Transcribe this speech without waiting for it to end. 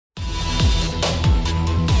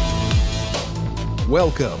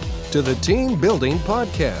Welcome to the Team Building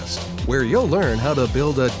Podcast, where you'll learn how to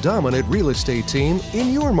build a dominant real estate team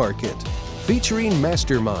in your market, featuring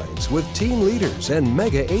masterminds with team leaders and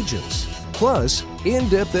mega agents, plus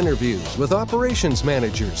in-depth interviews with operations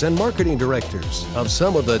managers and marketing directors of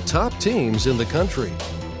some of the top teams in the country.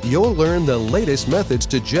 You'll learn the latest methods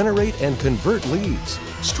to generate and convert leads,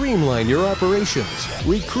 streamline your operations,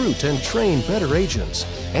 recruit and train better agents,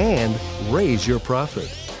 and raise your profit.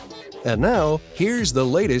 And now, here's the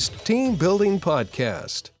latest Team Building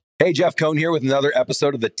Podcast. Hey, Jeff Cohn here with another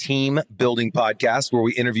episode of the Team Building Podcast, where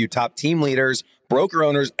we interview top team leaders, broker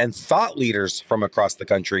owners, and thought leaders from across the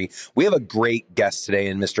country. We have a great guest today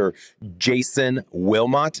in Mr. Jason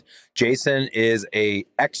Wilmot. Jason is an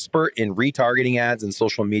expert in retargeting ads and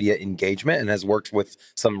social media engagement and has worked with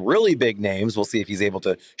some really big names. We'll see if he's able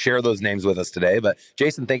to share those names with us today. But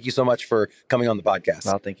Jason, thank you so much for coming on the podcast.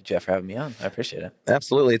 Well, thank you, Jeff, for having me on. I appreciate it.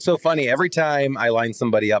 Absolutely. It's so funny. Every time I line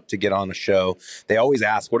somebody up to get on a show, they always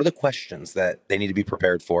ask, what are the questions that they need to be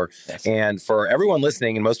prepared for? Yes. And for everyone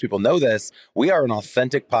listening, and most people know this, we are an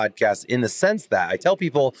authentic podcast in the sense that I tell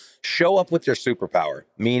people, show up with your superpower,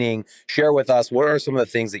 meaning share with us what are some of the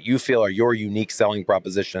things that you feel are your unique selling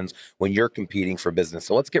propositions when you're competing for business.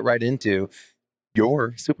 So let's get right into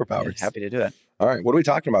your superpowers. Happy to do it. All right. What are we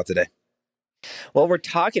talking about today? Well, we're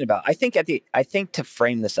talking about, I think to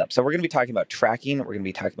frame this up, so we're going to be talking about tracking, we're going to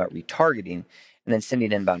be talking about retargeting, and then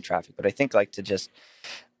sending inbound traffic. But I think to just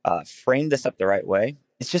frame this up the right way,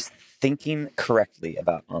 it's just thinking correctly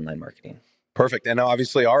about online marketing. Perfect. And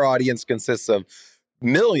obviously our audience consists of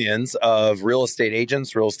millions of real estate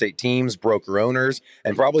agents, real estate teams, broker owners,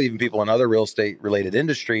 and probably even people in other real estate related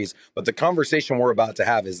industries. But the conversation we're about to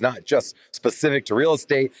have is not just specific to real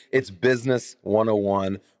estate, it's business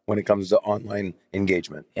 101 when it comes to online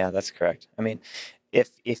engagement. Yeah, that's correct. I mean,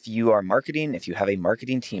 if you are marketing, if you have a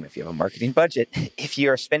marketing team, if you have a marketing budget, if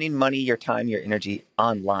you are spending money, your time, your energy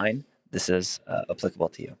online, this is applicable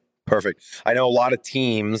to you. Perfect. I know a lot of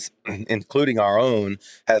teams, including our own,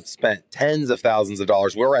 have spent tens of thousands of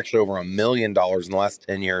dollars. We're actually over $1 million in the last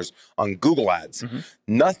 10 years on Google ads. Mm-hmm.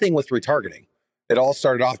 Nothing with retargeting. It all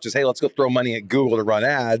started off just, hey, let's go throw money at Google to run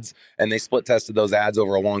ads. And they split tested those ads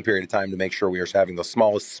over a long period of time to make sure we were having the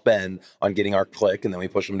smallest spend on getting our click. And then we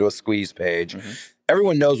push them to a squeeze page. Mm-hmm.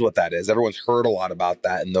 Everyone knows what that is. Everyone's heard a lot about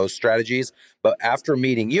that and those strategies. But after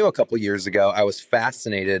meeting you a couple of years ago, I was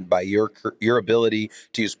fascinated by your ability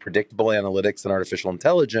to use predictable analytics and artificial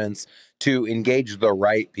intelligence to engage the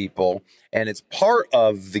right people. And it's part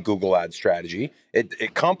of the Google ad strategy.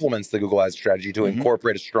 It complements the Google ad strategy to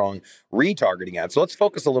incorporate a strong retargeting ad. So let's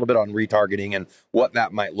focus a little bit on retargeting and what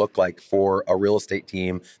that might look like for a real estate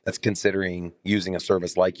team that's considering using a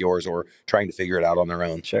service like yours or trying to figure it out on their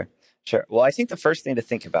own. Sure. Well, I think the first thing to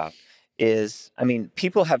think about is,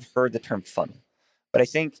 people have heard the term funnel, but I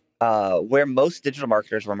think where most digital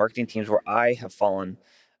marketers, where marketing teams, where I have fallen,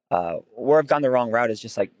 where I've gone the wrong route is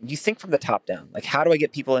just you think from the top down. How do I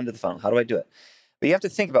get people into the funnel? How do I do it? But you have to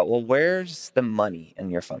think about, well, where's the money in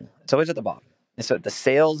your funnel? It's always at the bottom. And so the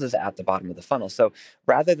sales is at the bottom of the funnel. So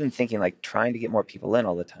rather than thinking trying to get more people in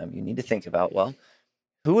all the time, you need to think about, well,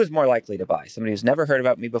 who is more likely to buy? Somebody who's never heard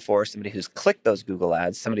about me before, somebody who's clicked those Google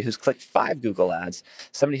ads, somebody who's clicked 5 Google ads,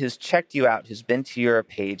 somebody who's checked you out, who's been to your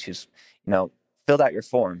page, who's, filled out your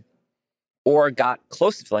form or got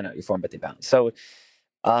close to filling out your form, but they bounced. So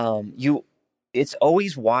it's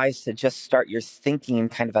always wise to just start your thinking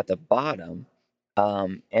kind of at the bottom.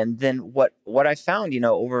 And then what I found,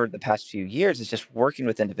 over the past few years is just working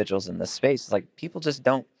with individuals in this space. It's people just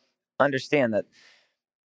don't understand that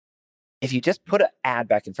if you just put an ad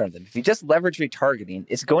back in front of them, if you just leverage retargeting,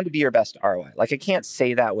 it's going to be your best ROI. I can't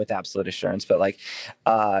say that with absolute assurance, but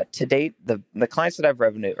to date, the clients that I've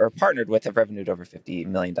partnered with have revenued over $50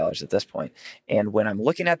 million at this point. And when I'm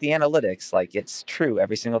looking at the analytics, it's true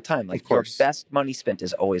every single time. Your best money spent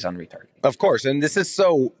is always on retargeting. Of course. And this is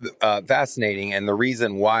so fascinating. And the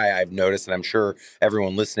reason why I've noticed, and I'm sure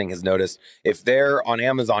everyone listening has noticed, if they're on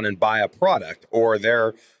Amazon and buy a product, or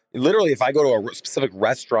they're literally, if I go to a specific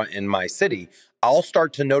restaurant in my city, I'll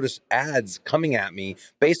start to notice ads coming at me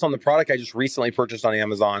based on the product I just recently purchased on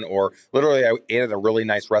Amazon, or literally I ate at a really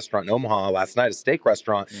nice restaurant in Omaha last night, a steak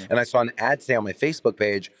restaurant, and I saw an ad today on my Facebook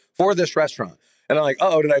page for this restaurant. And I'm like,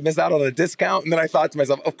 oh, did I miss out on a discount? And then I thought to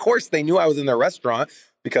myself, of course they knew I was in their restaurant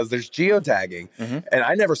because there's geotagging. Mm-hmm. And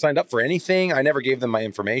I never signed up for anything. I never gave them my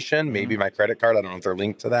information, maybe my credit card. I don't know if they're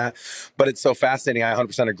linked to that. But it's so fascinating. I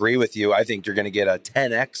 100% agree with you. I think you're going to get a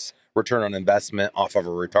 10x return on investment off of a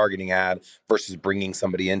retargeting ad versus bringing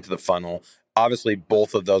somebody into the funnel obviously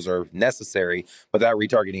both of those are necessary, but that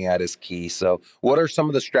retargeting ad is key. So what are some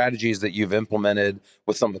of the strategies that you've implemented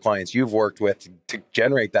with some of the clients you've worked with to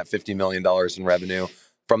generate that $50 million in revenue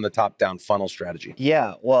from the top-down funnel strategy?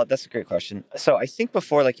 Yeah, well, that's a great question. So I think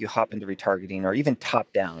before like you hop into retargeting or even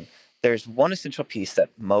top-down, there's one essential piece that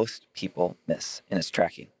most people miss, and it's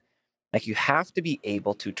tracking. Like you have to be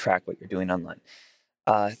able to track what you're doing online.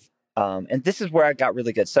 And this is where I got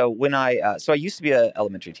really good. So when I used to be an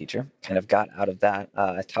elementary teacher, kind of got out of that.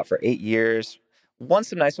 I taught for 8 years, won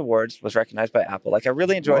some nice awards, was recognized by Apple. Like I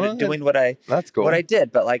really enjoyed it, doing That's cool. what I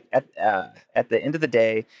did. But like at the end of the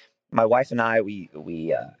day, my wife and I,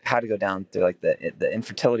 we had to go down through like the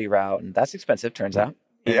infertility route, and that's expensive, turns out.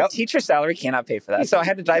 Yep. Teacher salary cannot pay for that. So I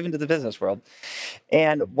had to dive into the business world.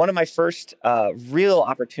 And one of my first real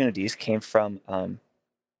opportunities came from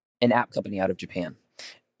an app company out of Japan.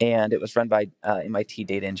 And it was run by MIT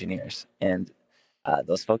data engineers. And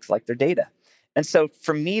those folks like their data. And so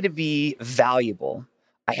for me to be valuable,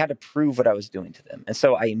 I had to prove what I was doing to them. And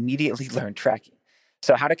so I immediately learned tracking.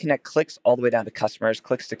 So how to connect clicks all the way down to customers,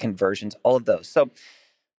 clicks to conversions, all of those. So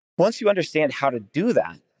once you understand how to do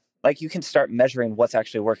that, like you can start measuring what's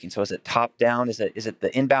actually working. So is it top down? Is it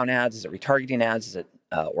the inbound ads? Is it retargeting ads? Is it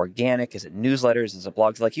organic? Is it newsletters? Is it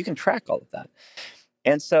blogs? Like you can track all of that.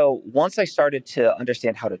 And so once I started to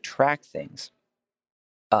understand how to track things,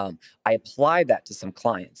 I applied that to some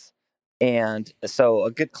clients. And so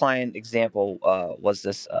a good client example was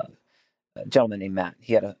this gentleman named Matt.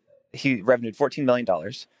 He revenued $14 million.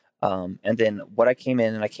 And then what I came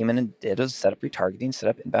in and did was set up retargeting, set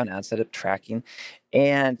up inbound ads, set up tracking.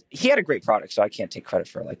 And he had a great product, so I can't take credit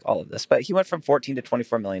for like all of this. But he went from $14 to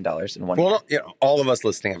 $24 million in 1 year. Well, all of us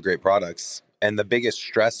listening have great products. And the biggest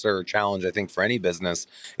stress or challenge, I think, for any business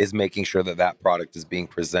is making sure that that product is being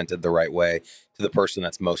presented the right way to the person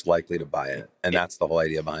that's most likely to buy it. And that's the whole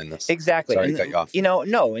idea behind this. Exactly. Sorry to cut you off.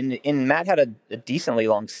 No. And Matt had a decently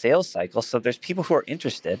long sales cycle. So there's people who are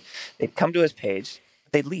interested. They'd come to his page,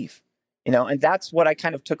 they'd leave. And that's what I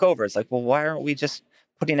kind of took over. It's like, well, why aren't we just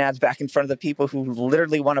putting ads back in front of the people who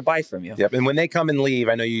literally want to buy from you? Yep. And when they come and leave,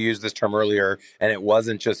 I know you used this term earlier, and it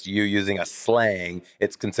wasn't just you using a slang,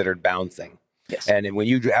 it's considered bouncing. Yes. And when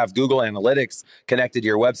you have Google Analytics connected to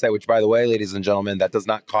your website, which by the way, ladies and gentlemen, that does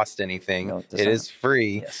not cost anything. No, it is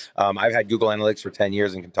free. Yes. I've had Google Analytics for 10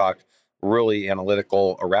 years and can talk really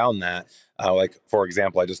analytical around that. Like, for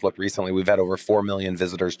example, I just looked recently, we've had over 4 million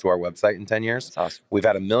visitors to our website in 10 years. That's awesome. We've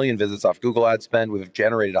had 1 million visits off Google ad spend. We've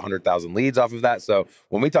generated 100,000 leads off of that. So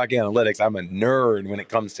when we talk analytics, I'm a nerd when it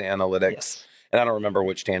comes to analytics. Yes. And I don't remember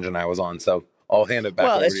which tangent I was on. So I'll hand it back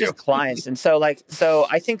over Well, it's to you. just clients. And so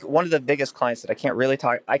I think one of the biggest clients that I can't really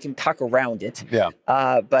talk, I can talk around it. Yeah.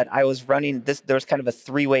 But I was running this, there was kind of a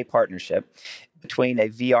 3-way partnership between a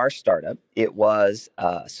VR startup. It was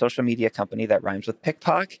a social media company that rhymes with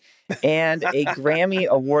pickpock, and a Grammy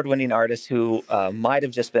award-winning artist who might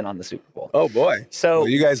have just been on the Super Bowl. Oh boy. So well,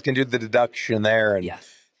 you guys can do the deduction there. And yeah.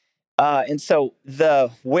 And so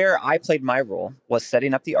where I played my role was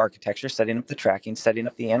setting up the architecture, setting up the tracking, setting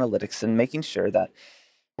up the analytics, and making sure that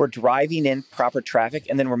we're driving in proper traffic,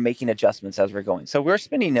 and then we're making adjustments as we're going. So we're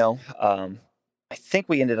spending, I think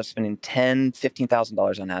we ended up spending $10,000,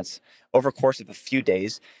 $15,000 on ads over a course of a few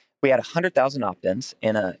days. We had 100,000 opt-ins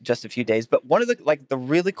in just a few days. But one of the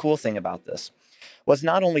really cool thing about this was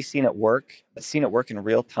not only seeing it work, but seeing it work in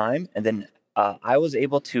real time. And then I was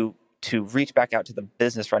able to reach back out to the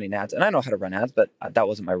business running ads. And I know how to run ads, but that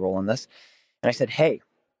wasn't my role in this. And I said, hey,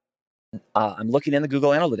 I'm looking in the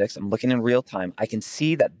Google Analytics. I'm looking in real time. I can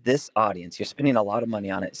see that this audience, you're spending a lot of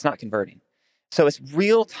money on it. It's not converting. So it's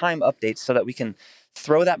real time updates so that we can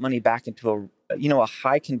throw that money back into a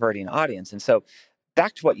high converting audience. And so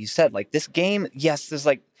back to what you said, like this game, yes, there's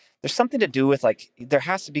something to do with like, there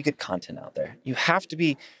has to be good content out there. You have to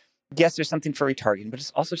be, yes, there's something for retargeting, but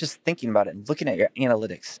it's also just thinking about it and looking at your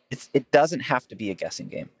analytics. It doesn't have to be a guessing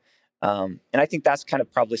game. And I think that's kind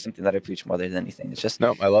of probably something that I preach more than anything. It's just,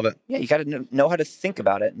 no, I love it. Yeah, you got to know how to think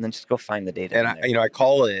about it and then just go find the data. And I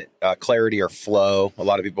call it clarity or flow. A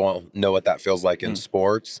lot of people won't know what that feels like in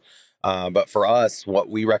sports. But for us, what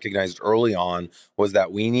we recognized early on was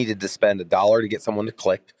that we needed to spend $1 to get someone to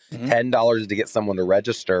click, $10 to get someone to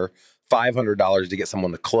register, $500 to get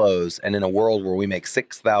someone to close. And in a world where we make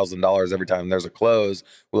 $6,000 every time there's a close,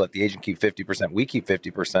 we let the agent keep 50%. We keep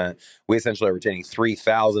 50%. We essentially are retaining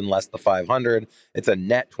 $3,000 less the $500. It's a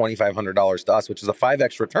net $2,500 to us, which is a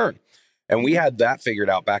 5x return. And we had that figured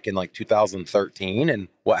out back in like 2013. And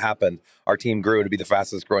what happened? Our team grew to be the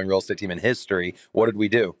fastest growing real estate team in history. What did we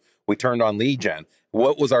do? We turned on lead gen.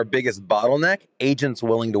 What was our biggest bottleneck? Agents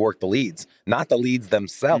willing to work the leads, not the leads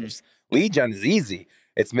themselves. Lead gen is easy.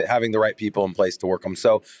 It's having the right people in place to work them.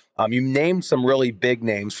 So you named some really big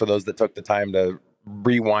names for those that took the time to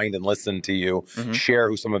rewind and listen to you, share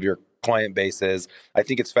who some of your client base is. I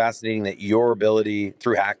think it's fascinating that your ability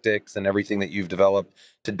through Hactics and everything that you've developed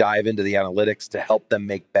to dive into the analytics to help them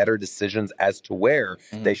make better decisions as to where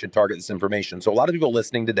they should target this information. So a lot of people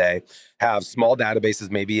listening today have small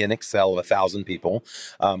databases, maybe in Excel of 1,000 people.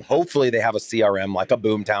 Hopefully they have a CRM like a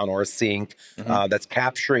Boomtown or a Sync that's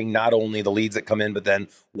capturing not only the leads that come in, but then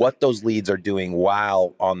what those leads are doing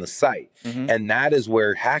while on the site. And that is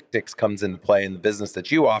where Hactics comes into play in the business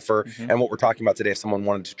that you offer and what we're talking about today if someone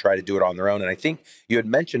wanted to try to do it on their own. And I think you had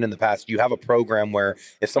mentioned in the past, you have a program where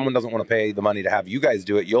if someone doesn't want to pay the money to have you guys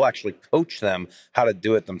do it, you'll actually coach them how to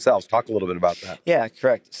do it themselves. Talk a little bit about that. Yeah,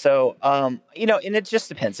 correct. So, and it just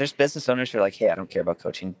depends. There's business owners who are like, hey, I don't care about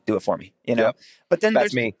coaching. Do it for me, But then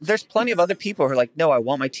there's plenty of other people who are like, no, I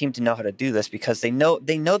want my team to know how to do this because they know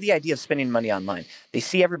the idea of spending money online. They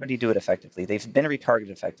see everybody do it effectively. They've been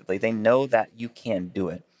retargeted effectively. They know that you can do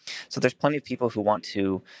it. So there's plenty of people who want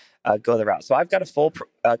to go the route. So I've got a full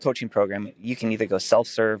coaching program. You can either go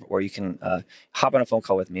self-serve or you can hop on a phone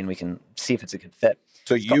call with me and we can see if it's a good fit.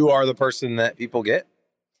 So you are the person that people get?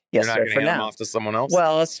 Yes, You're not sir, going to for hand now. them off to someone else?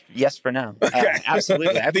 Well, yes, for now.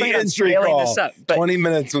 Absolutely. I The plan on entry scaling call, this up. But 20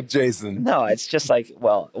 minutes with Jason. no, it's just like,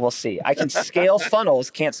 well, we'll see. I can scale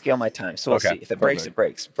funnels, can't scale my time. So we'll see. If it breaks, it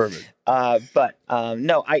breaks. Perfect.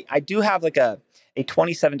 No, I do have like a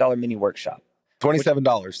 $27 mini workshop.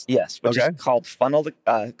 $27. Yes, which is called called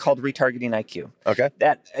Retargeting IQ. Okay.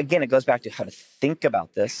 That, again, it goes back to how to think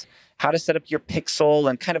about this, how to set up your pixel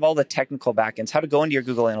and kind of all the technical backends, how to go into your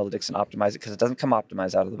Google Analytics and optimize it because it doesn't come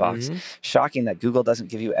optimized out of the box. Shocking that Google doesn't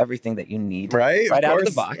give you everything that you need right out of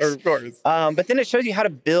the box. Of course. But then it shows you how to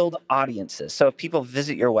build audiences. So if people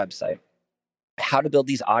visit your website, how to build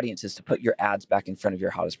these audiences to put your ads back in front of your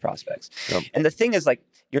hottest prospects. And the thing is, like,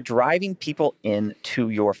 you're driving people into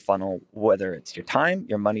your funnel, whether it's your time,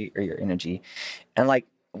 your money, or your energy. And like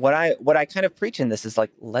what I kind of preach in this is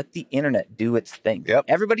like, let the internet do its thing.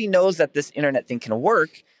 Everybody knows that this internet thing can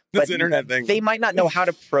work, but they might not know how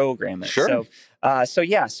to program it. Sure.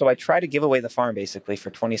 So I try to give away the farm basically for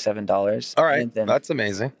 $27. All right. And then, that's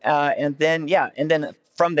amazing. And then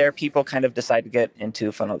from there, people kind of decide to get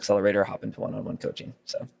into Funnel Accelerator, hop into one-on-one coaching.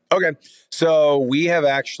 So we have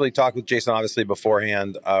actually talked with Jason, obviously,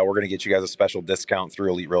 beforehand. We're going to get you guys a special discount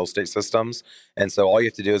through Elite Real Estate Systems. And so all you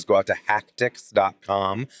have to do is go out to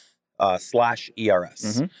Hactics.com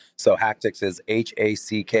 /ERS. So Hactics is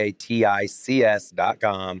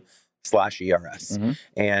HACKTICS.com/ERS.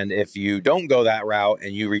 And if you don't go that route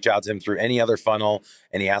and you reach out to him through any other funnel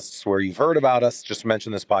and he asks where you've heard about us, just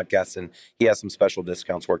mention this podcast and he has some special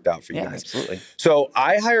discounts worked out for you guys. Absolutely. So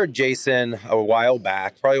I hired Jason a while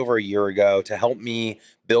back, probably over a year ago, to help me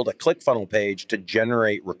build a ClickFunnels page to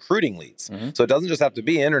generate recruiting leads. So it doesn't just have to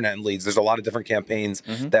be internet leads. There's a lot of different campaigns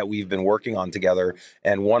that we've been working on together,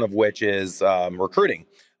 and one of which is recruiting.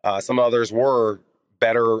 Some others were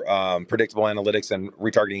better predictable analytics and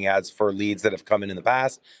retargeting ads for leads that have come in the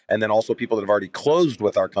past, and then also people that have already closed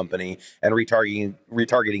with our company and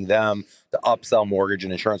retargeting them to upsell mortgage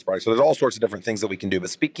and insurance products. So there's all sorts of different things that we can do. But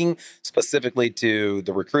speaking specifically to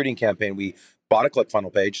the recruiting campaign, we bought a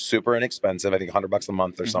ClickFunnels page, super inexpensive, I think $100 a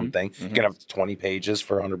month or something. You can have 20 pages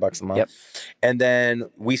for $100 a month. And then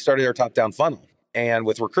we started our top-down funnel. And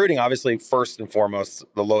with recruiting, obviously, first and foremost,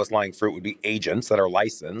 the lowest lying fruit would be agents that are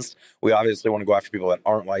licensed. We obviously want to go after people that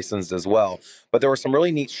aren't licensed as well. But there were some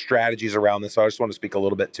really neat strategies around this. So I just want to speak a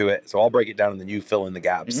little bit to it. So I'll break it down and then you fill in the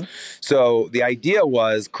gaps. So the idea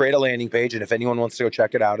was create a landing page. And if anyone wants to go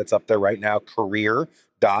check it out, it's up there right now,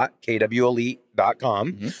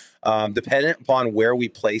 career.kwelite.com. Dependent upon where we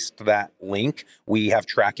placed that link, we have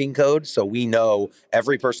tracking code. So we know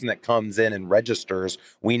every person that comes in and registers,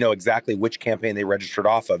 we know exactly which campaign they registered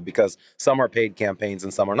off of because some are paid campaigns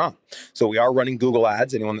and some are not. So we are running Google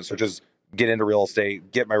ads. Anyone that searches get into real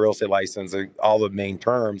estate, get my real estate license, all the main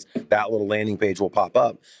terms, that little landing page will pop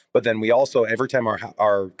up. But then we also, every time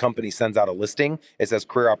our company sends out a listing, it says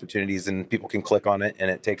career opportunities and people can click on it and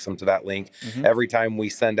it takes them to that link. Every time we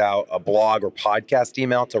send out a blog or podcast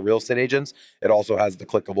email to real estate agents, it also has the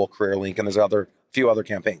clickable career link, and there's few other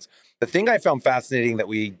campaigns. The thing I found fascinating that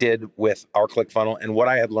we did with our ClickFunnels and what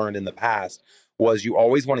I had learned in the past was you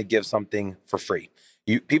always want to give something for free.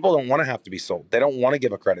 People don't want to have to be sold. They don't want to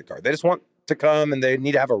give a credit card. They just want to come and they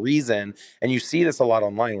need to have a reason. And you see this a lot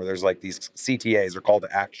online where there's like these CTAs or call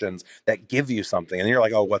to actions that give you something. And you're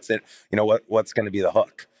like, oh, what's it? You know, what's going to be the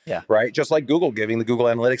hook? Yeah. Right. Just like Google giving the Google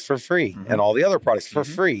Analytics for free and all the other products for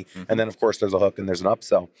free. And then, of course, there's a hook and there's an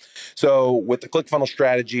upsell. So with the ClickFunnels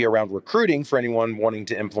strategy around recruiting for anyone wanting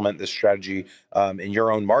to implement this strategy in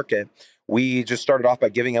your own market, we just started off by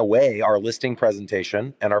giving away our listing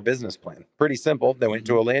presentation and our business plan. Pretty simple. They went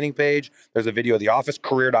to a landing page. There's a video of the office,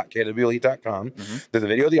 career.kwelite.com. There's a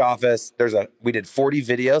video of the office. We did 40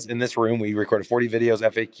 videos in this room. We recorded 40 videos,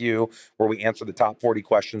 FAQ, where we answered the top 40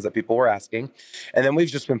 questions that people were asking. And then we've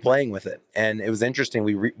just been playing with it. And it was interesting.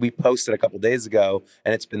 We posted a couple days ago,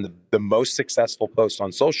 and it's been the most successful post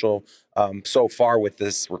on social so far with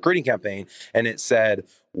this recruiting campaign. And it said,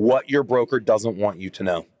 what your broker doesn't want you to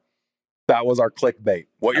know. That was our clickbait.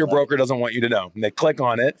 What your broker doesn't want you to know. And they click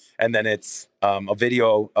on it, and then it's a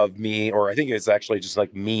video of me, or I think it's actually just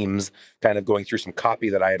like memes kind of going through some copy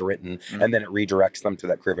that I had written, and then it redirects them to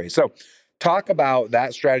that career page. So talk about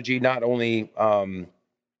that strategy, not only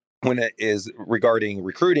when it is regarding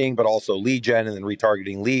recruiting, but also lead gen and then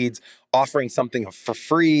retargeting leads, offering something for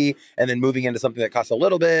free, and then moving into something that costs a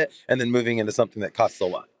little bit, and then moving into something that costs a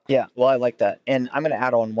lot. Yeah, well, I like that. And I'm going to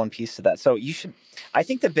add on one piece to that. So I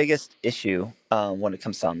think the biggest issue when it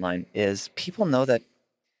comes to online is people know that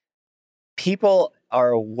people are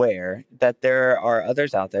aware that there are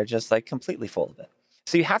others out there just like completely full of it.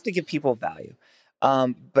 So you have to give people value.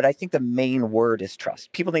 But I think the main word is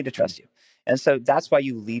trust. People need to trust you. And so that's why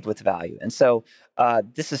you lead with value. And so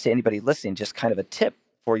this is to anybody listening, just kind of a tip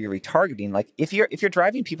for your retargeting. Like if you're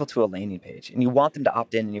driving people to a landing page and you want them to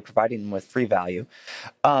opt in and you're providing them with free value,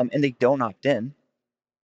 and they don't opt in,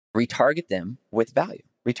 retarget them with value.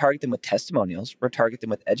 Retarget them with testimonials, retarget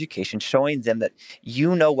them with education, showing them that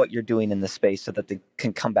you know what you're doing in the space so that they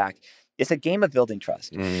can come back. It's a game of building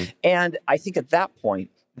trust. And I think at that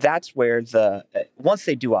point, that's where once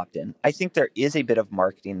they do opt in, I think there is a bit of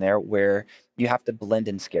marketing there where you have to blend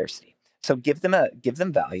in scarcity. So give them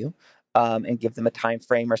value. And give them a time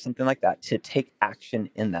frame or something like that to take action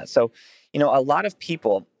in that. So, a lot of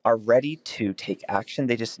people are ready to take action.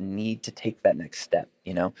 They just need to take that next step,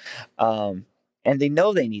 and they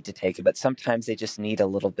know they need to take it, but sometimes they just need a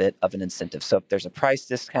little bit of an incentive. So if there's a price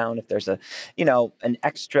discount, if there's an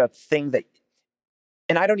extra thing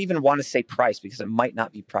and I don't even want to say price because it might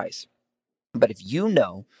not be price, but if you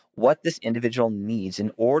know what this individual needs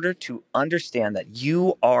in order to understand that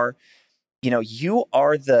you are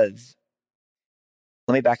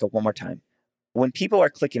let me back up one more time. When people are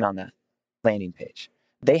clicking on that landing page,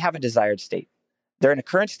 they have a desired state. They're in a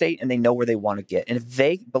current state and they know where they want to get. And if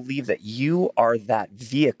they believe that you are that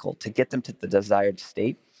vehicle to get them to the desired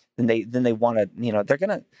state, then they want to, they're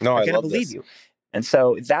going to believe you. And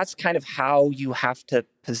so that's kind of how you have to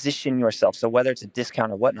position yourself. So whether it's a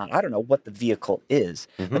discount or whatnot, I don't know what the vehicle is,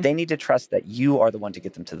 but they need to trust that you are the one to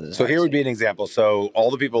get them to the desired So here would state. be an example. So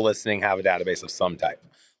all the people listening have a database of some type.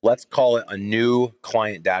 Let's call it a new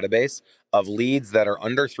client database of leads that are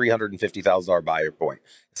under $350,000 buyer point.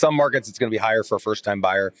 Some markets, it's going to be higher for a first-time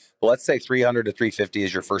buyer. But let's say $300 to $350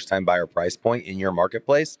 is your first-time buyer price point in your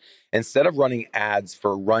marketplace. Instead of running ads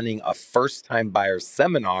for running a first-time buyer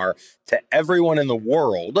seminar to everyone in the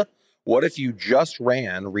world, what if you just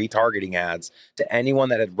ran retargeting ads to anyone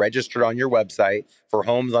that had registered on your website for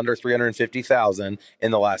homes under $350,000 in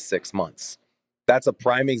the last 6 months? That's a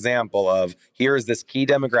prime example of here is this key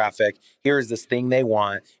demographic. Here is this thing they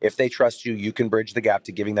want. If they trust you, you can bridge the gap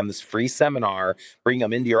to giving them this free seminar, bring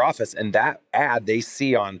them into your office. And that ad they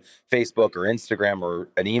see on Facebook or Instagram or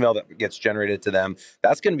an email that gets generated to them,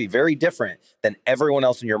 that's going to be very different than everyone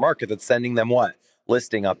else in your market that's sending them what?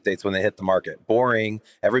 Listing updates when they hit the market. Boring.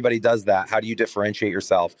 Everybody does that. How do you differentiate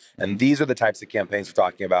yourself? And these are the types of campaigns we're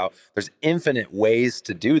talking about. There's infinite ways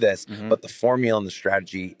to do this, but the formula and the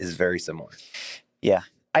strategy is very similar. Yeah.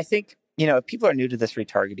 I think, if people are new to this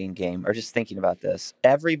retargeting game or just thinking about this,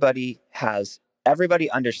 everybody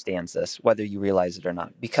understands this, whether you realize it or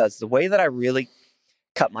not. Because the way that I really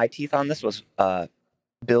cut my teeth on this was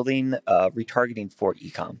building retargeting for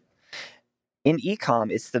e-com. In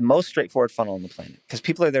e-com, it's the most straightforward funnel on the planet because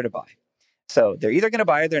people are there to buy. So they're either going to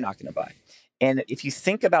buy or they're not going to buy. And if you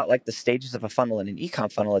think about like the stages of a funnel in an e-com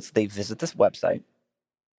funnel, it's they visit this website,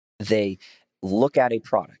 they look at a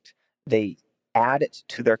product, they add it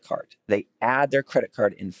to their cart, they add their credit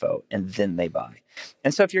card info, and then they buy.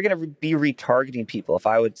 And so if you're going to be retargeting people,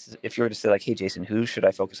 if you were to say like, hey, Jason, who should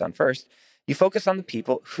I focus on first? You focus on the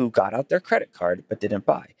people who got out their credit card but didn't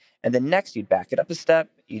buy. And then next, you'd back it up a step,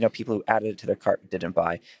 people who added it to their cart but didn't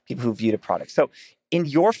buy, people who viewed a product. So in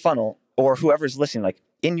your funnel, or whoever's listening, like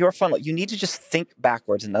in your funnel, you need to just think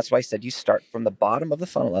backwards. And that's why I said you start from the bottom of the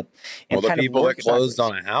funnel up. And the kind people of work that closed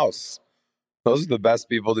backwards. on a house, those are the best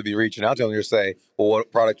people to be reaching out to. And you're saying, well,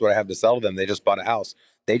 what product would I have to sell to them? They just bought a house.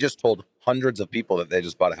 They just told hundreds of people that they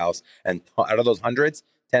just bought a house. And out of those hundreds,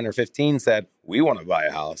 10 or 15 said, we want to buy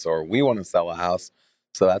a house or we want to sell a house.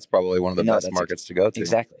 So that's probably one of the best markets to go to.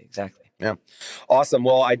 Exactly. Yeah. Awesome.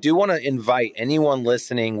 Well, I do want to invite anyone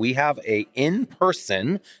listening. We have a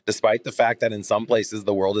in-person, despite the fact that in some places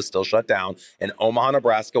the world is still shut down. In Omaha,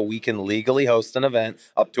 Nebraska, we can legally host an event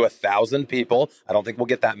up to 1,000 people. I don't think we'll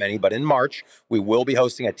get that many, but in March, we will be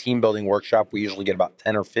hosting a team building workshop. We usually get about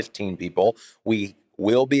 10 or 15 people. We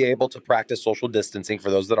will be able to practice social distancing for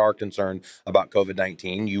those that are concerned about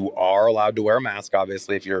COVID-19. You are allowed to wear a mask,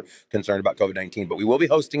 obviously, if you're concerned about COVID-19, but we will be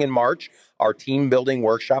hosting in March our team building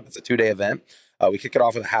workshop. It's a 2-day event. We kick it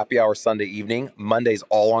off with a happy hour Sunday evening. Monday's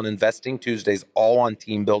all on investing. Tuesday's all on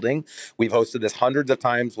team building. We've hosted this hundreds of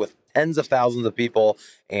times with tens of thousands of people,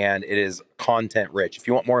 and it is content rich. If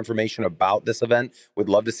you want more information about this event, we'd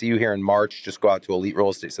love to see you here in March. Just go out to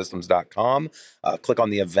EliteRealEstateSystems.com, click on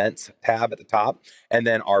the events tab at the top. And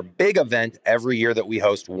then our big event every year that we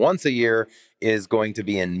host once a year is going to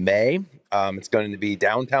be in May. It's going to be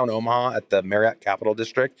downtown Omaha at the Marriott Capital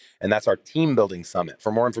District, and that's our team building summit.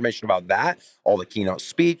 For more information about that, all the keynote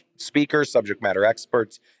speakers, subject matter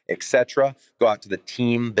experts, etc., go out to the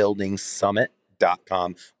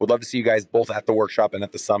teambuildingsummit.com. Would love to see you guys both at the workshop and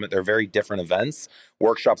at the summit. They're very different events.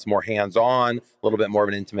 Workshop's more hands-on, a little bit more of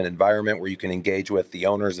an intimate environment where you can engage with the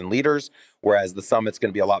owners and leaders, whereas the summit's going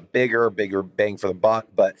to be a lot bigger bang for the buck,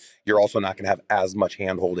 but you're also not going to have as much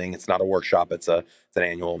hand-holding. It's not a workshop, it's an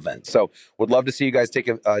annual event. So would love to see you guys take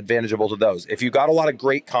advantage of both of those. If you got a lot of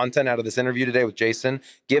great content out of this interview today with Jason,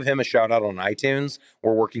 give him a shout out on iTunes.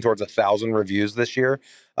 We're working towards 1,000 reviews this year.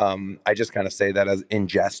 I just kind of say that as in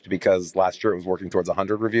jest because last year it was working towards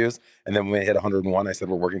 100 reviews. And then when we hit 101, I said,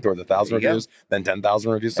 we're working towards 1,000 reviews, then 10,000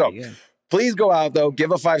 reviews. So please go out, though.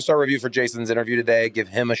 Give a 5-star review for Jason's interview today. Give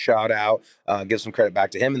him a shout out. Give some credit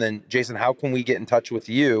back to him. And then, Jason, how can we get in touch with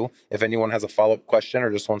you if anyone has a follow-up question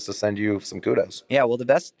or just wants to send you some kudos? Yeah, well, the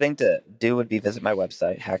best thing to do would be visit my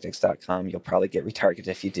website, Hacktix.com. You'll probably get retargeted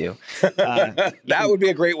if you do. That would be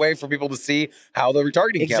a great way for people to see how the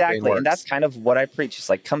retargeting campaign works. And that's kind of what I preach. It's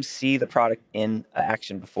like, come see the product in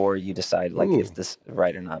action before you decide like if this is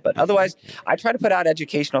right or not. But otherwise, I try to put out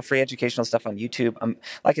free educational stuff on YouTube.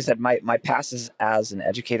 Like I said, my pass is as an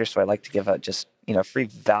educator, so I like to give out just free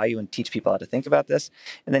value and teach people how to think about this.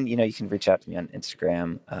 And then you can reach out to me on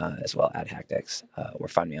Instagram as well at Hacktix, or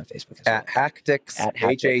find me on Facebook as well. At Hacktix,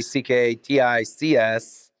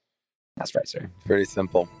 Hacktix. That's right, sir. Pretty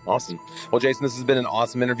simple. Awesome. Well, Jason, this has been an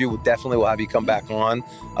awesome interview. We definitely will have you come back on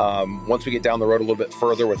once we get down the road a little bit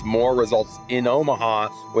further with more results in Omaha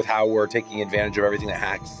with how we're taking advantage of everything that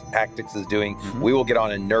Hacktix is doing. We will get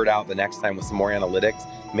on and nerd out the next time with some more analytics,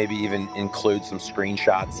 maybe even include some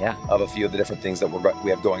screenshots of a few of the different things that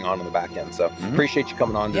we have going on in the back end. So appreciate you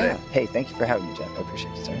coming on today. Yeah. Hey, thank you for having me, Jeff. I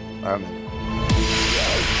appreciate it, sir. All right, man.